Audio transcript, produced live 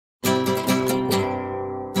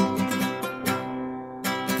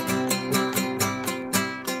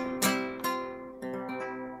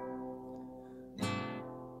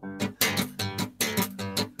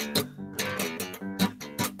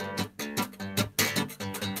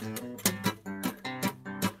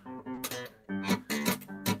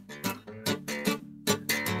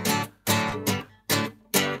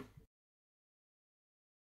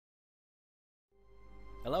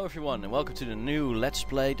Hello everyone and welcome to the new Let's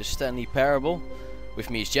Play, the Stanley Parable. With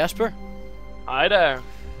me is Jasper. Hi there.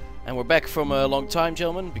 And we're back from a long time,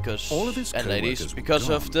 gentlemen, because all of his and ladies, co-workers because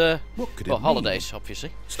were of the well, holidays,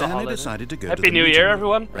 obviously. Stanley decided to go Happy to the New meeting Year, room.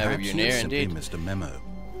 everyone. Perhaps Happy New Year, simply indeed. missed a memo.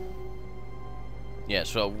 Yeah,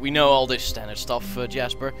 so we know all this standard stuff,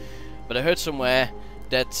 Jasper. But I heard somewhere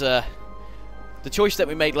that the choice that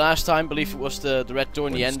we made last time, I believe it was the red door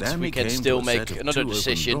in the end, Stanley we can came still to a make set of another 2 open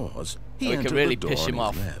decision. doors, And we entered can really the piss door him on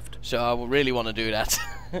off. his left. So I really want to do that.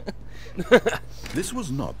 This was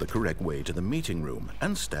not the correct way to the meeting room,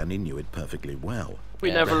 and Stanley knew it perfectly well. We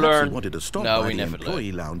Yeah. never Perhaps learn. he wanted to stop No, by we the never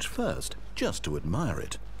employee lounge first, just to admire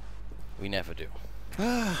it. We never do.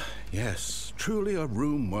 Ah, yes, truly a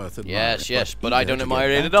room worth admiring. Yes, but I eager don't to admire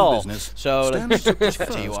get it back at to all. business, So Stanley took his tell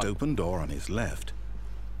you first what. open door on his left.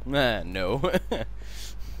 No.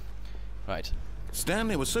 Right.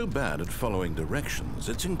 Stanley was so bad at following directions,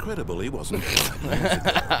 it's incredible he wasn't 5 years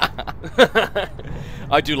ago.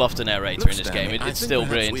 I do love the narrator Look, in this Stanley, game. I It's think still perhaps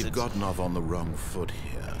brilliant. We've It's- gotten off on the wrong foot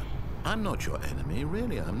here. I'm not your enemy,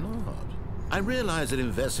 really, I'm not. I realize that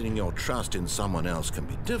investing in your trust in someone else can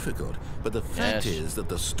be difficult, but the fact Yes. is that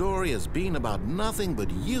the story has been about nothing but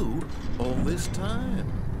you all this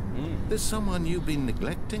time. There's someone you've been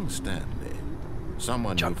neglecting, Stanley.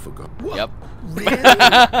 Someone you forgot. What? Yep. Really?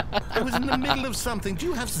 I was in the middle of something. Do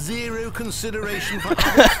you have zero consideration for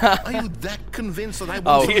others? Are you that convinced that I want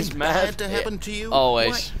Oh, he's something mad. bad to happen to you?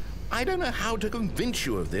 Always. Why, I don't know how to convince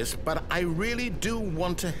you of this, but I really do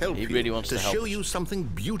want to help He you. really wants to help show us. you something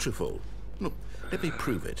beautiful. Look, let me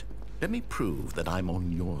prove it. Let me prove that I'm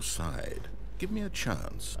on your side. Give me a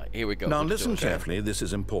chance. Right, here we go. Now with the listen doors. carefully, this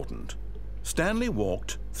is important. Stanley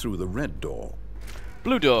walked through the red door.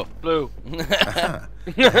 Blue door. Blue. Perhaps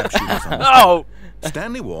you misunderstood. Oh!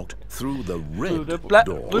 Stanley walked through the red the black-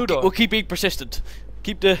 door. blue door. We'll keep being persistent.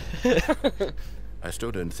 Keep the... I still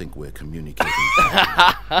don't think we're communicating.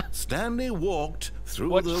 Stanley walked through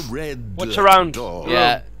Watch- the red watch around. door.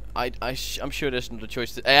 Yeah, I'm sure there's another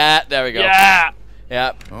choice. Yeah, there we go. Yeah!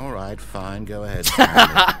 Yeah. All right, fine, go ahead,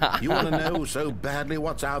 Stanley. You want to know so badly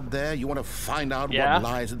what's out there? You want to find out Yeah. what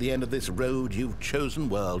lies at the end of this road you've chosen?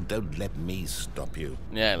 Well, don't let me stop you.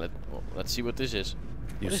 Yeah, let's see what this is.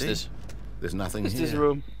 You What is see? this? There's nothing What's here. this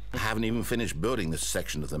room? I haven't even finished building this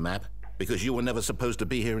section of the map because you were never supposed to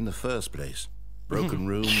be here in the first place. Broken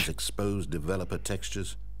rooms, exposed developer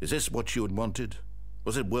textures. Is this what you had wanted?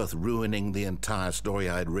 Was it worth ruining the entire story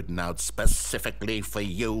I had written out specifically for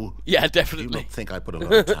you? Yeah, Do you definitely. not think I put a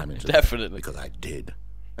lot of time into Definitely. that? Because I did.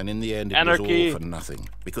 And in the end, it Anarchy. was all for nothing.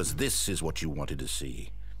 Because this is what you wanted to see.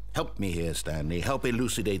 Help me here, Stanley. Help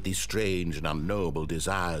elucidate these strange and unknowable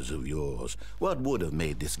desires of yours. What would have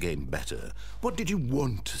made this game better? What did you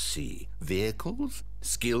want to see? Vehicles?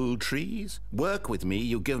 Skill trees? Work with me.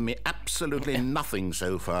 You've given me absolutely nothing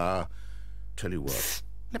so far. Tell you what.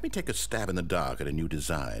 Let me take a stab in the dark at a new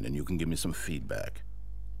design, and you can give me some feedback.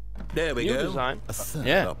 There we New go. design? A third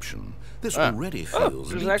Yeah. option. This Ah. already feels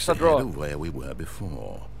there's an leaps extra ahead drawer. of where we were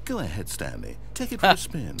before. Go ahead, Stanley. Take it for a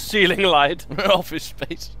spin. Ceiling light. Office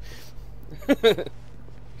space.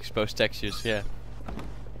 Exposed textures, yeah.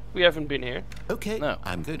 We haven't been here. Okay, No.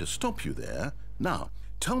 I'm going to stop you there. Now,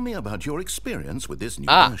 tell me about your experience with this new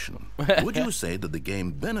version. Would you say that the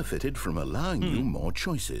game benefited from allowing you more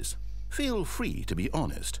choices? Feel free to be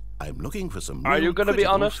honest. I'm looking for some Are real you gonna be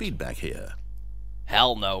critical honest? feedback here.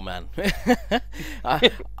 Hell no, man.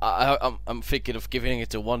 I'm thinking of giving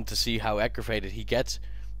it a 1 to see how aggravated he gets.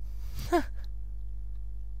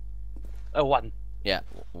 A 1. Yeah,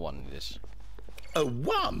 1 it is. A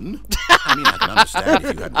 1? I mean, I can understand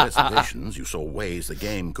if you had reservations, you saw ways the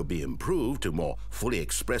game could be improved to more fully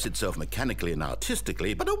express itself mechanically and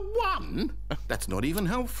artistically, but a 1? That's not even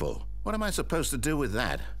helpful. What am I supposed to do with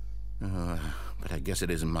that? But I guess it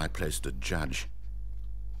isn't my place to judge.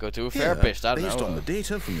 Go to a Here, therapist, I don't based know. on the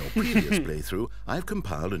data from your previous playthrough, I've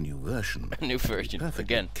compiled a new version. New version,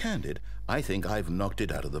 Perfectly again. candid, I think I've knocked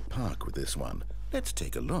it out of the park with this one. Let's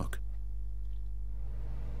take a look.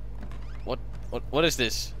 What is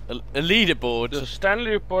this? A leaderboard? The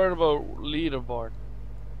Stanley Parable leaderboard.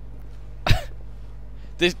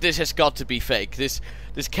 This has got to be fake. This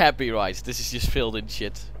can't be right. This is just filled in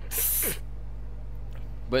shit.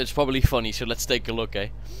 But it's probably funny, so let's take a look, eh?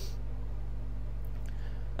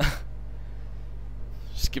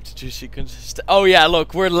 Skip to 2 seconds. Oh yeah,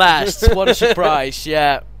 look, we're last. What a surprise,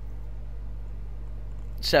 yeah.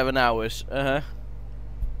 7 hours,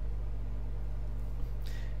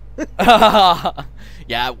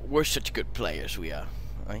 yeah, we're such good players, we are.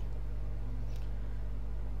 Right?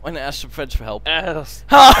 Why not ask some friends for help? Yes.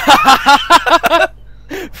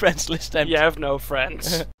 Friends list empty. You have no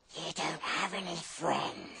friends. You don't have have any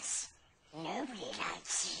friends? Nobody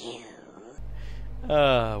likes you.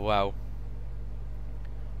 Wow.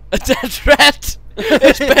 A dead rat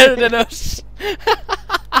is better than us.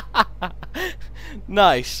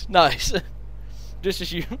 Nice, nice. This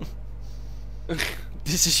is you.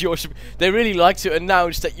 This is yours. They really like to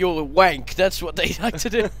announce that you're a wank. That's what they like to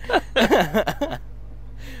do.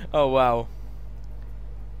 Oh wow.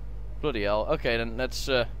 Bloody hell. Okay, then let's.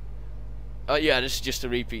 Oh yeah, this is just a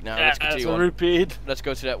repeat now. Yeah, Let's it's continue a on. repeat. Let's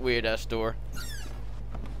go to that weird ass door.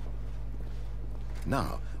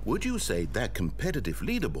 Now, would you say that competitive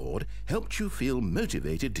leaderboard helped you feel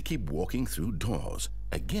motivated to keep walking through doors?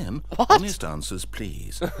 Again, honest answers,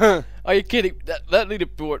 please. Are you kidding? That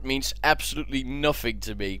leaderboard means absolutely nothing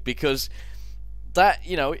to me because that,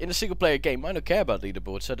 you know, in a single player game, I don't care about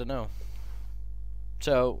leaderboards. I don't know.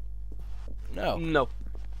 So, no. No.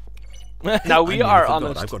 Now we I are nearly forgot.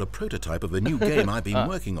 honest. I've got a prototype of a new game I've been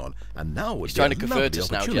working on, and now would He's be trying a to convert lovely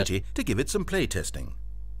us now, opportunity to give it some play testing.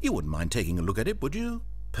 You wouldn't mind taking a look at it, would you?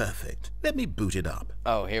 Perfect. Let me boot it up.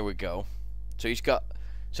 Oh, here we go. So he's got.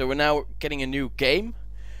 So we're now getting a new game.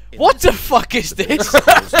 What the fuck is this?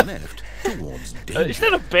 Left towards danger. Is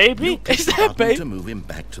that a baby? Click Is the that button babe? to move him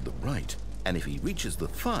back to the right, and if he reaches the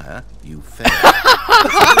fire, you fail.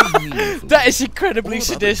 That's very meaningful. That is incredibly All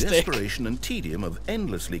about the sadistic. desperation and tedium of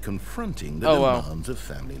endlessly confronting the Oh, wow. demands of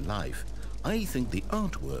family life. I think the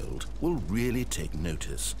art world will really take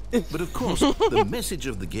notice. But of course, the message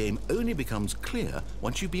of the game only becomes clear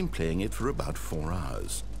once you've been playing it for about 4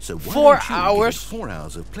 hours. So why 4 don't you hours? give it 4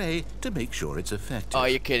 hours of play to make sure it's effective? Oh,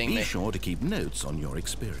 you're kidding Be me. sure to keep notes on your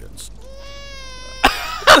experience.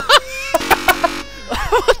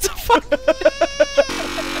 What the fuck?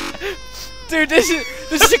 Dude, this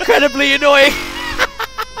is incredibly annoying.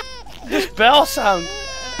 This bell sound.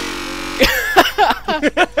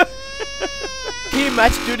 Can you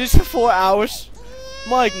imagine doing this for 4 hours?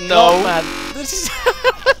 My God, man. This is.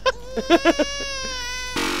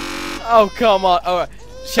 Oh come on! All right.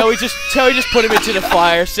 Shall we just put him into the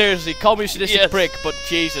fire? Seriously, call me a sadistic Yes. prick, but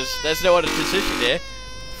Jesus, there's no other decision here.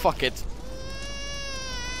 Fuck it.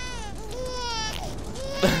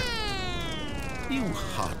 You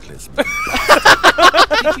heartless bastard.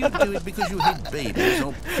 Did you do it because you hate babies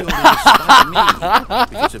or purely despite me?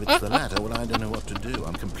 Because if it's the latter, well, I don't know what to do.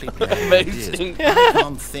 I'm completely out of Amazing. ideas. I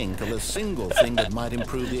can't think of a single thing that might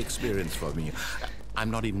improve the experience for me.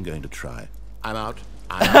 I'm not even going to try. I'm out.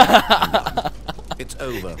 I'm done. It's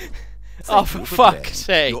over. Oh, Thank for you for fuck's playing.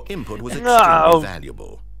 sake. Your input was No. extremely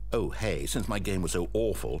valuable. Oh, hey, since my game was so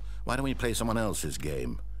awful, why don't we play someone else's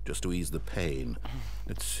game? Just to ease the pain.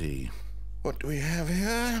 Let's see. What do we have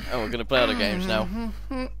here? Oh, we're gonna play other games now.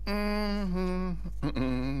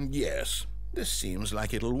 Yes, this seems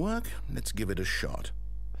like it'll work. Let's give it a shot.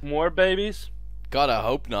 More babies? God, I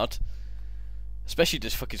hope not. Especially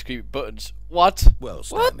just fucking creepy buttons. What? Well,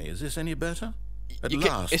 Stanley, is this any better? At You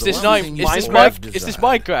last, is the this one Nine- thing is you this always Minec- is this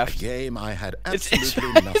desired, Minecraft? A game I had It's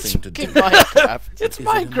absolutely nothing to do. fucking Minecraft. It's Is it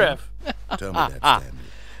enough? Minecraft. Tell me that, Stanley.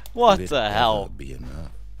 What Will it the ever hell? Be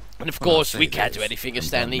enough? And of Well, I'll course, say we can't do this, anything as I'm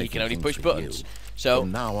Stanley. done You can only making push things for buttons. you. So,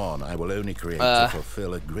 From now on, I will only create to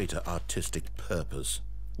fulfill a greater artistic purpose.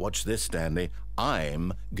 Watch this, Stanley.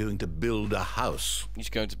 I'm going to build a house. he's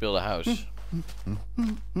going to build a house.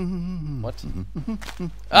 What?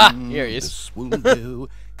 Ah, here he is. This will go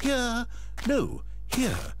here. No,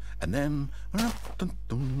 here. And then...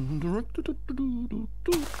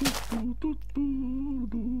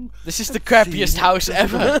 This is the crappiest house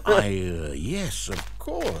ever. Yes, of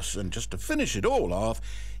course. And just to finish it all off,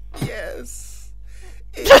 yes,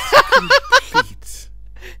 it's complete.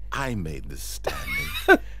 I made this,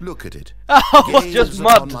 Stanley. Look at it. Oh, Gaze just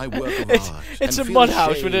upon mud. my work of It's- art it's and a feel mud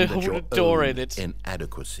house with a- ashamed at with a your door own in it.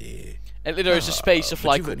 Inadequacy. And there is a space of But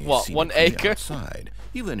like, you've only what, seen 1 it from the acre? outside.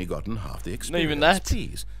 You've only gotten half the experience. even that.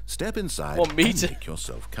 Please, step inside 1 and meter. make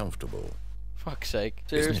yourself comfortable. Fuck's sake.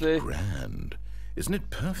 Isn't Seriously? it grand? Isn't it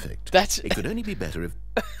perfect? That's- It could only be better if...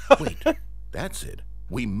 Wait, that's it.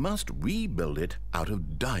 We must rebuild it out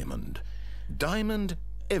of diamond. Diamond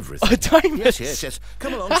everything. Oh, diamonds. Yes.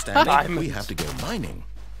 Come along, Stanley. We Diamonds. have to go mining.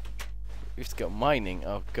 We have to go mining.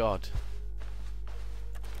 Oh, God.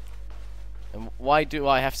 And why do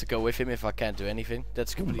I have to go with him if I can't do anything?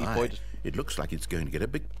 That's Oh completely my, pointless. it looks like it's going to get a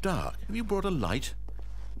bit dark. Have you brought a light?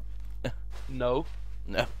 No.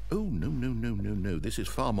 No. Oh, no. This is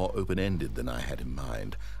far more open-ended than I had in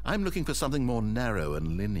mind. I'm looking for something more narrow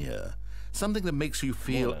and linear. Something that makes you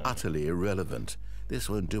feel utterly irrelevant. This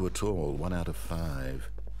won't do at all. 1 out of 5.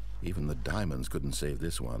 Even the diamonds couldn't save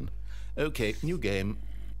this one. Okay, new game.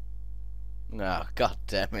 No, God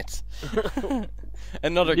damn it.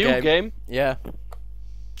 Another New game? Yeah.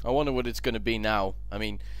 I wonder what it's gonna be now. I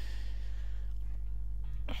mean,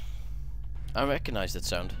 I recognize that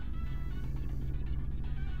sound.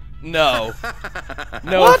 No.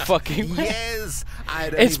 No fucking way. Yes,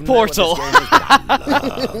 I don't It's even know what Portal. this game is, but I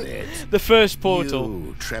love it. The first Portal.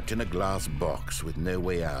 You, trapped in a glass box with no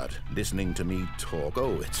way out, listening to me talk.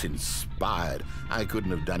 Oh, it's inspired. I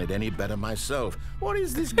couldn't have done it any better myself. What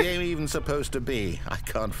is this game even supposed to be? I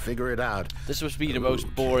can't figure it out. This must be the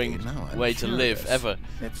most boring now I'm way to live curious. ever.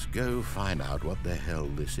 Let's go find out what the hell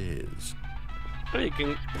this is. Oh, you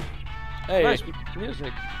can. Hey. Nice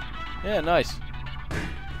music. Yeah, nice.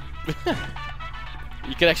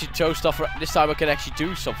 You can actually tow stuff. This time I can actually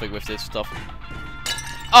do something with this stuff.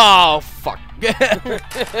 Oh, fuck.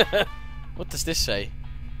 What does this say?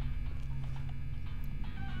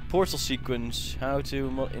 Portal sequence. How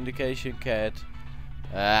to indication cat.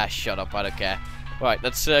 Ah, shut up. I don't care. Right,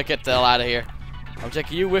 let's get the hell out of here. I'm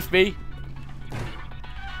taking you with me.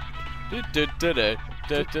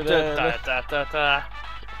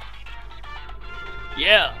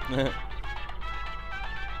 Yeah.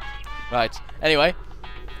 Right. Anyway.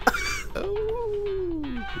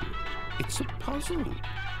 Oh, it's a puzzle.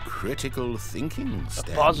 Critical thinking,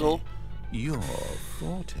 Stanley. puzzle? Your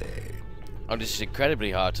forte. Oh, this is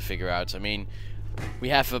incredibly hard to figure out. I mean, we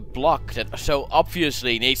have a block that so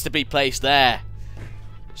obviously needs to be placed there.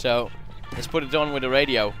 So, let's put it on with the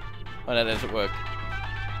radio. Oh, that doesn't work.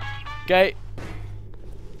 Okay.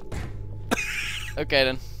 Okay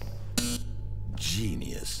then.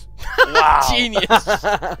 Genius. Wow. Genius.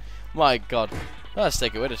 My God. Oh, let's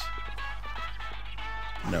take it with us.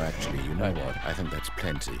 No, actually, you know what? I think that's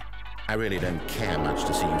plenty. I really don't care much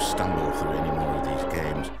to see you stumble through any more of these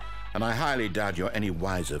games, and I highly doubt you're any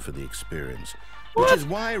wiser for the experience. Which is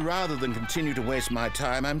why, rather than continue to waste my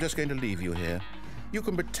time, I'm just going to leave you here. You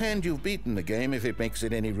can pretend you've beaten the game if it makes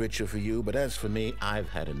it any richer for you, but as for me, I've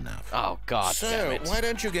had enough. Oh, God damn So, it. why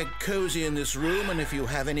don't you get cozy in this room, and if you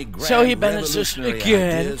have any grand So he balances us revolutionary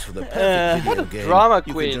again. ideas for the perfect What video a game, drama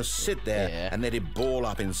you queen. can just sit there Yeah. and let it ball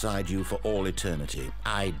up inside you for all eternity.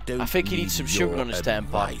 I don't I think he need needs some sugar your on his tampon.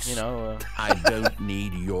 advice. You know, I don't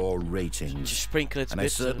need your ratings. just sprinkle it a And I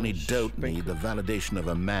bit, certainly don't sprinkle. need the validation of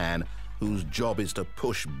a man whose job is to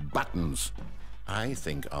push buttons. I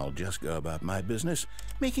think I'll just go about my business,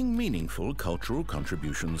 making meaningful cultural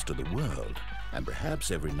contributions to the world. And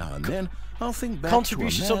perhaps every now and then, I'll think back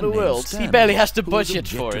Contributions to a to man the world? named He Stanley, barely has the who was budget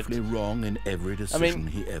for it. objectively wrong in every decision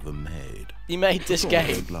he ever made. He made this It all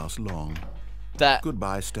game won't last long. that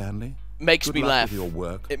Goodbye, Stanley. makes Good me luck laugh. with your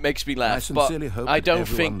work. It makes me I laugh, but sincerely hope I that don't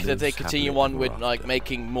everyone think that they lives continue happily on with ever like after.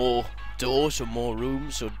 making more doors or more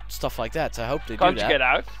rooms or stuff like that. I hope they Can't do you that. get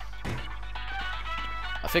out?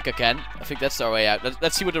 I think I can. I think that's our way out.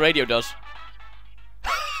 Let's see what the radio does.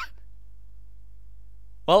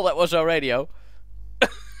 Well, that was our radio.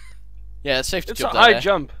 Yeah, it's safe to It's a jump down high there.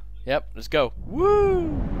 jump. Yep, let's go.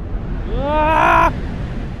 Woo! Ah!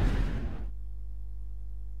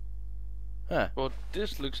 Huh. Well,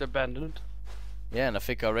 this looks abandoned. Yeah, and I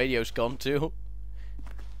think our radio's gone too.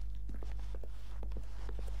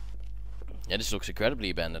 Yeah, this looks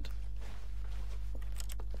incredibly abandoned.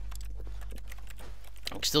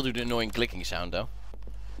 I can still do the annoying clicking sound though.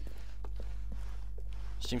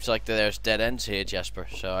 Seems like there's dead ends here, Jasper,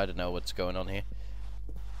 so I don't know what's going on here.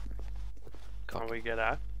 Can we get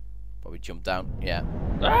out? Probably jump down. Yeah.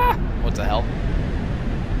 Ah! What the hell?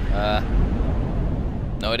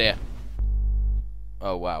 No idea.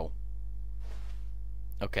 Oh wow.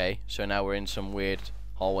 Okay, so now we're in some weird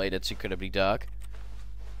hallway that's incredibly dark.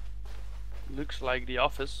 Looks like the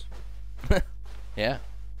office. Yeah.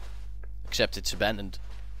 Except it's abandoned.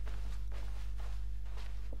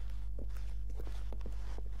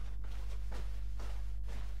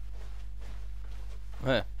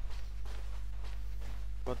 Huh.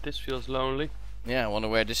 But this feels lonely. Yeah, I wonder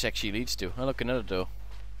where this actually leads to. Oh, look, another door.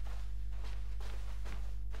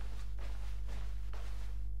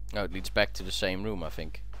 Oh, it leads back to the same room, I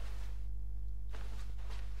think.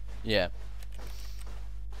 Yeah.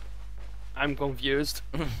 I'm confused.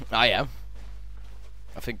 I am.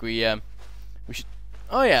 I think we should...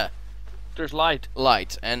 Oh, yeah. There's light.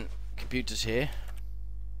 Light and computers here.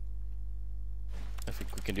 I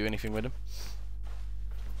think we can do anything with them.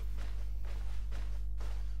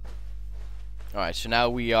 Alright, so now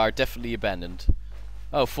we are definitely abandoned.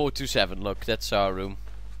 Oh, 427, look, that's our room.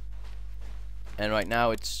 And right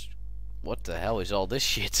now it's... What the hell is all this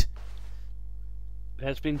shit? It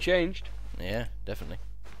has been changed. Yeah, definitely.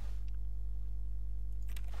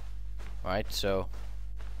 Alright, so...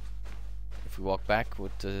 If we walk back,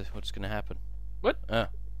 what's gonna happen? What?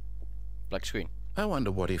 Black screen. I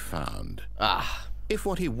wonder what he found. Ah, If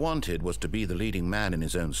what he wanted was to be the leading man in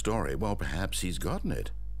his own story, well, perhaps he's gotten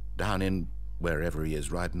it. Down in wherever he is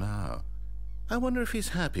right now. I wonder if he's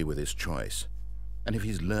happy with his choice, and if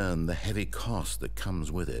he's learned the heavy cost that comes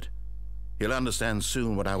with it. He'll understand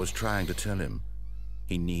soon what I was trying to tell him.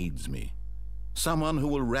 He needs me. Someone who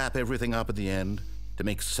will wrap everything up at the end, to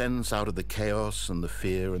make sense out of the chaos and the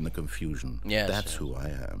fear and the confusion. Yes, That's who I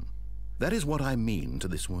am. That is what I mean to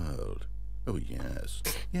this world. Oh, yes.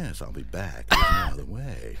 Yes, I'll be back. There's no other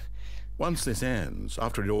way. Once this ends,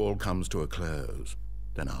 after it all comes to a close,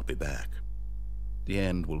 then I'll be back. The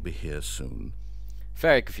end will be here soon.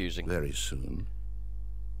 Very confusing. Very soon.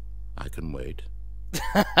 I can wait.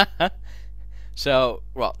 So,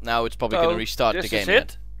 well, now it's probably going to restart the this game. is Then.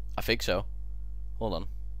 it? I think so. Hold on.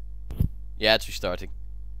 Yeah, it's restarting.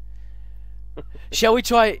 Shall we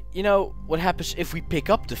try, you know, what happens if we pick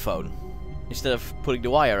up the phone? Instead of pulling the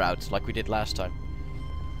wire out, like we did last time.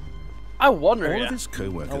 I wonder. All of his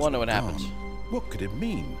co-workers I wonder were what happens. gone. What could it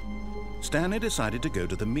mean? Stanley decided to go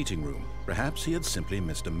to the meeting room. Perhaps he had simply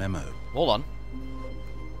missed a memo. Hold on.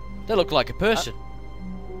 They look like a person.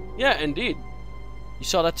 Yeah, indeed. You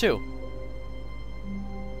saw that too?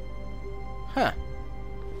 Huh.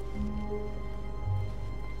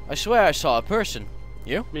 I swear I saw a person.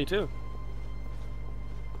 You? Me too.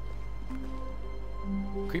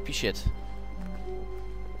 Creepy shit.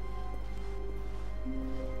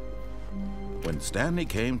 When Stanley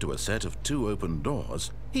came to a set of 2 open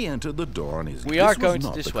doors, he entered the door on his... We are going This was to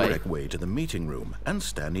not this the way. correct way to the meeting room, and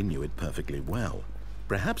Stanley knew it perfectly well.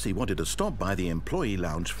 Perhaps he wanted to stop by the employee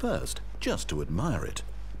lounge first, just to admire it.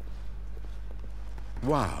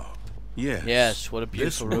 Wow. Yes. Yes, what a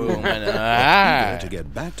beautiful This room. And, Eager to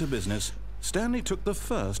get back to business, Stanley took the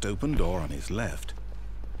first open door on his left.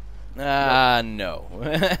 no.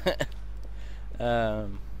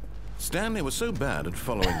 Stanley was so bad at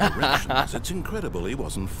following directions, it's incredible he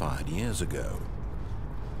wasn't fired years ago.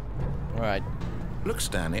 Right. Look,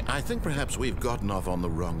 Stanley, I think perhaps we've gotten off on the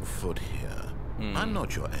wrong foot here. I'm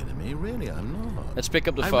not your enemy, really, I'm not. Let's pick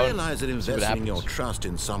up the I phone. realize that See what investing your happens. trust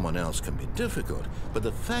in someone else can be difficult, but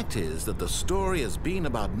the fact is that the story has been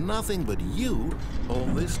about nothing but you all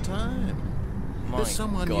this time. My There's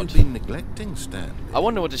someone God. you've been neglecting, Stanley. I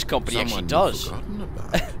wonder what this company actually Someone does. you've forgotten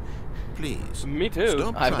about. Please. Me too.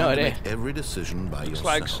 Stop I have trying no to idea. make every decision by Looks yourself.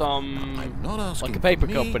 like some- I'm not asking Like a for paper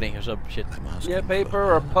me, company or some shit. I'm asking Yeah, for paper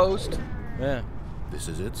or her. post. Yeah. This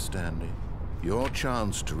is it, Stanley. Your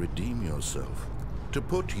chance to redeem yourself. To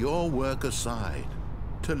put your work aside.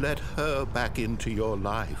 To let her back into your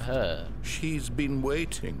life. She's been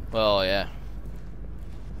waiting. Well, yeah.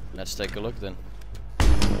 Let's take a look then.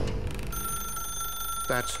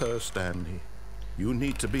 That's her, Stanley. You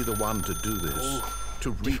need to be the one to do this.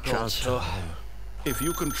 To reach out to her. If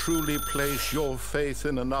you can truly place your faith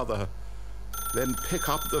in another, then pick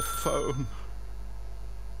up the phone.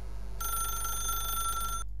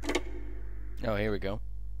 Oh, here we go.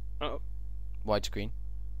 Oh. Widescreen.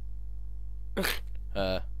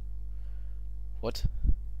 What?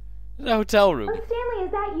 It's a hotel room. Oh, Stanley,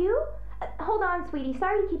 is that you? Hold on, sweetie.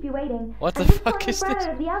 Sorry to keep you waiting. What the I'm just fuck pulling is the bread this?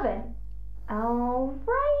 out of the oven. All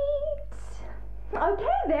right. Okay,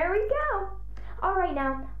 there we go. All right,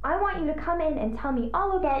 now I want you to come in and tell me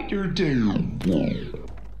all about your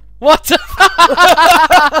What the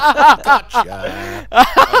Gotcha.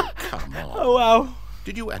 Oh, come on. Oh, wow.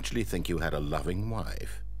 Did you actually think you had a loving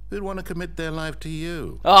wife who'd want to commit their life to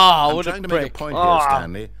you? Oh, I'm what a trying to make a prick. point here,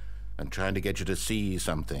 Stanley. I'm trying to get you to see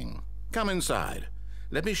something. Come inside.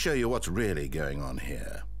 Let me show you what's really going on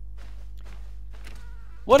here.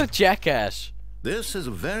 What a jackass. This is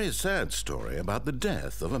a very sad story about the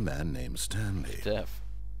death of a man named Stanley. Deaf.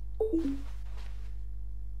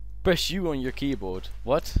 Press U on your keyboard.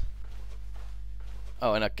 What?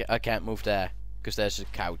 Oh, and I can't move there because there's a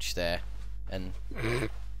couch there, and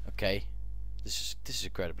okay, this is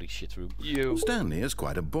incredibly shit room. You. Stanley is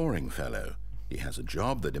quite a boring fellow. He has a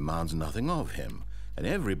job that demands nothing of him, and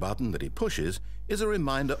every button that he pushes is a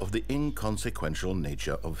reminder of the inconsequential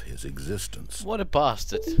nature of his existence. What a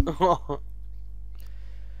bastard.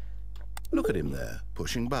 Look at him there,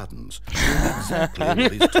 pushing buttons, doing exactly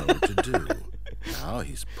what he's told to do. Now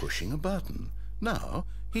he's pushing a button. Now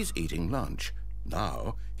he's eating lunch.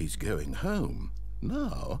 Now he's going home.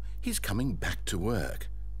 Now he's coming back to work.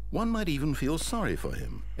 One might even feel sorry for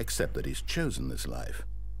him, except that he's chosen this life.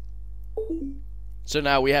 So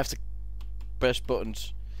now we have to press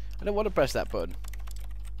buttons. I don't want to press that button.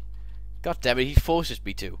 God damn it, he forces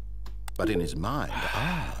me to. But in his mind,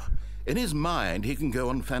 in his mind he can go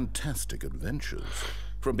on fantastic adventures.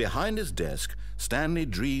 From behind his desk, Stanley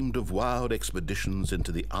dreamed of wild expeditions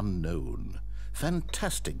into the unknown.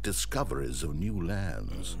 fantastic discoveries of new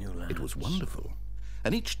lands. It was wonderful.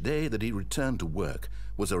 And each day that he returned to work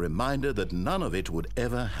was a reminder that none of it would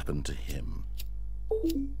ever happen to him.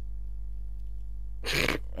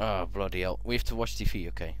 Oh, bloody hell. We have to watch TV,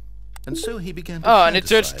 okay. And so he began to and it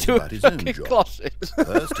turns fantasize to about a his own fucking job. closet.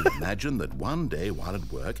 First, he imagined that one day while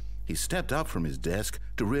at work, he stepped up from his desk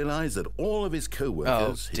to realize that all of his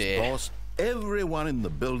co-workers, Oh, his dear. boss, everyone in the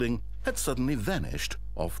building had suddenly vanished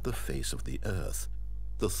off the face of the earth.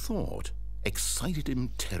 The thought excited him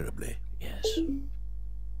terribly. Yes.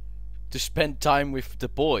 To spend time with the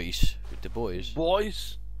boys.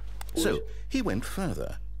 Boys. So he went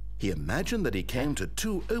further. He imagined that he came to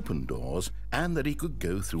two open doors and that he could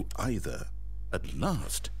go through either. At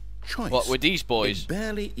last, choice. What, with these boys? It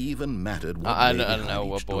barely even mattered what I lay don't behind know each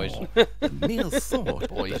what boys. door. The mere thought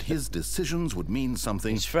Boys. that his decisions would mean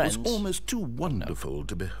something His was friends? almost too wonderful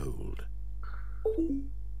to behold.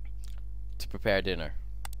 To prepare dinner.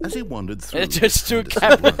 As he wandered through It's this just two fantasy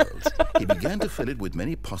cameras. world, he began to fill it with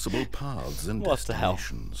many possible paths and What the hell?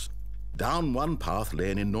 destinations. Down one path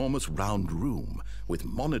lay an enormous round room with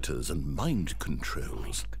monitors and mind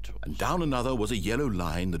controls. And down another was a yellow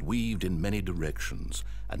line that weaved in many directions.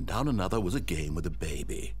 And down another was a game with a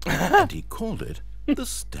baby. And he called it the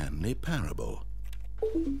Stanley Parable.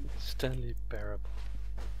 Stanley Parable.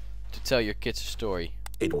 To tell your kids a story.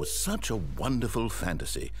 It was such a wonderful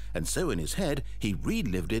fantasy, and so in his head he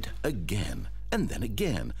relived it again, and then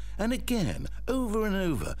again, and again, over and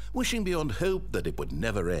over, wishing beyond hope that it would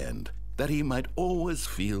never end, that he might always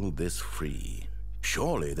feel this free.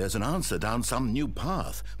 Surely there's an answer down some new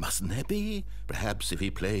path, mustn't there be? Perhaps if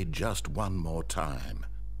he played just one more time.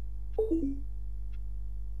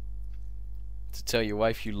 To tell your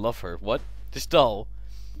wife you love her. What? This doll?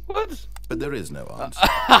 What? But there is no answer.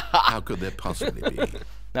 How could there possibly be?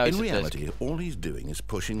 No, it's In a disc. reality, all he's doing is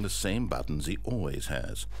pushing the same buttons he always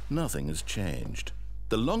has. Nothing has changed.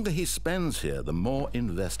 The longer he spends here, the more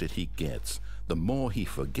invested he gets. The more he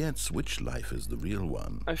forgets which life is the real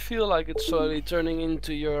one. I feel like it's slowly turning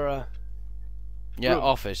into your Yeah, Room.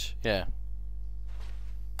 office. Yeah.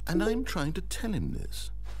 And I'm trying to tell him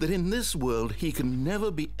this. That in this world he can never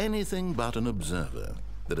be anything but an observer.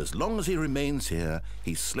 That as long as he remains here,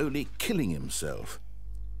 he's slowly killing himself.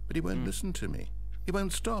 But he won't listen to me. He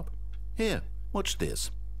won't stop. Here, watch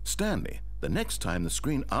this. Stanley, the next time the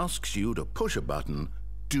screen asks you to push a button,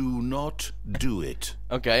 do not do it.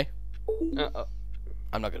 Okay.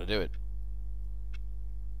 I'm not gonna do it.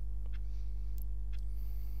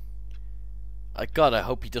 I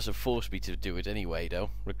hope he doesn't force me to do it anyway, though.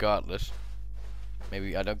 Regardless.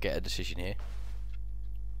 Maybe I don't get a decision here.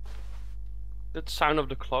 that sound of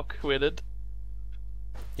the clock with it.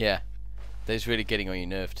 Yeah. That's really getting on your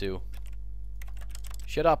nerve, too.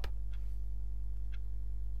 Shut up.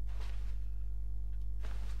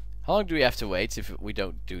 How long do we have to wait if we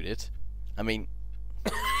don't do it? I mean...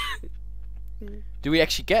 do we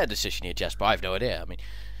actually get a decision here, Jasper? I have no idea. I mean...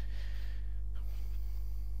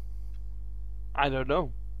 I don't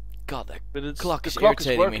know. God, that But it's, clock the is clock is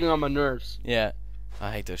irritating working me. on my nerves. Yeah.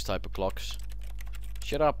 I hate those type of clocks.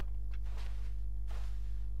 Shut up.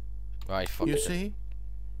 Right, fuck You it. see?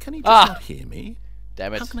 Can he just Ah! not hear me?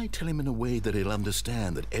 Damn it. How can I tell him in a way that he'll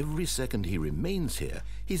understand that every second he remains here,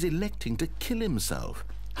 he's electing to kill himself?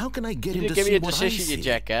 How can I get You him to didn't give me see a what I decision, you see?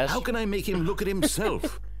 jackass. How can I make him look at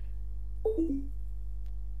himself?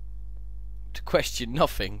 To question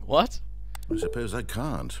nothing. What? I suppose I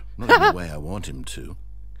can't. Not in the way I want him to.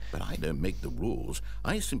 But I don't make the rules.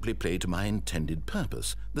 I simply play to my intended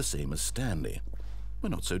purpose, the same as Stanley. We're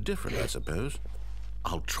not so different, I suppose.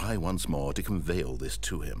 I'll try once more to convey all this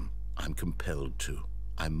to him. I'm compelled to.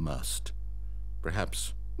 I must.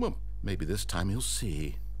 Perhaps, well, maybe this time he'll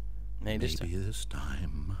see. Maybe this Maybe time. this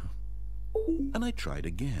time. And I tried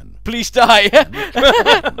again. Please die!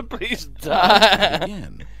 Please Tried die.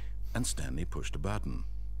 again. And Stanley pushed a button.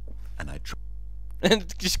 And I tried. And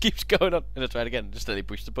it just keeps going on. And I tried again, just then he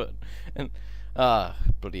pushed the button. And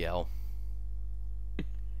bloody hell.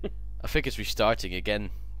 I think it's restarting again,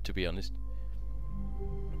 to be honest.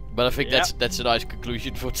 But I think Yeah. that's a nice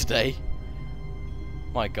conclusion for today.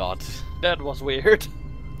 My god. That was weird.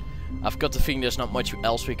 I've got the feeling there's not much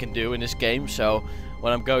else we can do in this game, so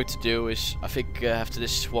what I'm going to do is, I think after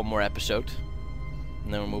this one more episode,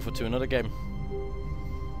 and then we'll move on to another game.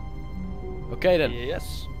 Okay then.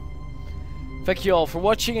 Yes. Thank you all for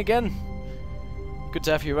watching again. Good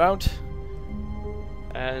to have you around.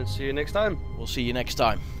 And see you next time. We'll see you next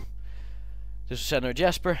time. This is Senator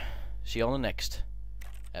Jasper. See you on the next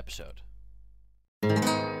episode.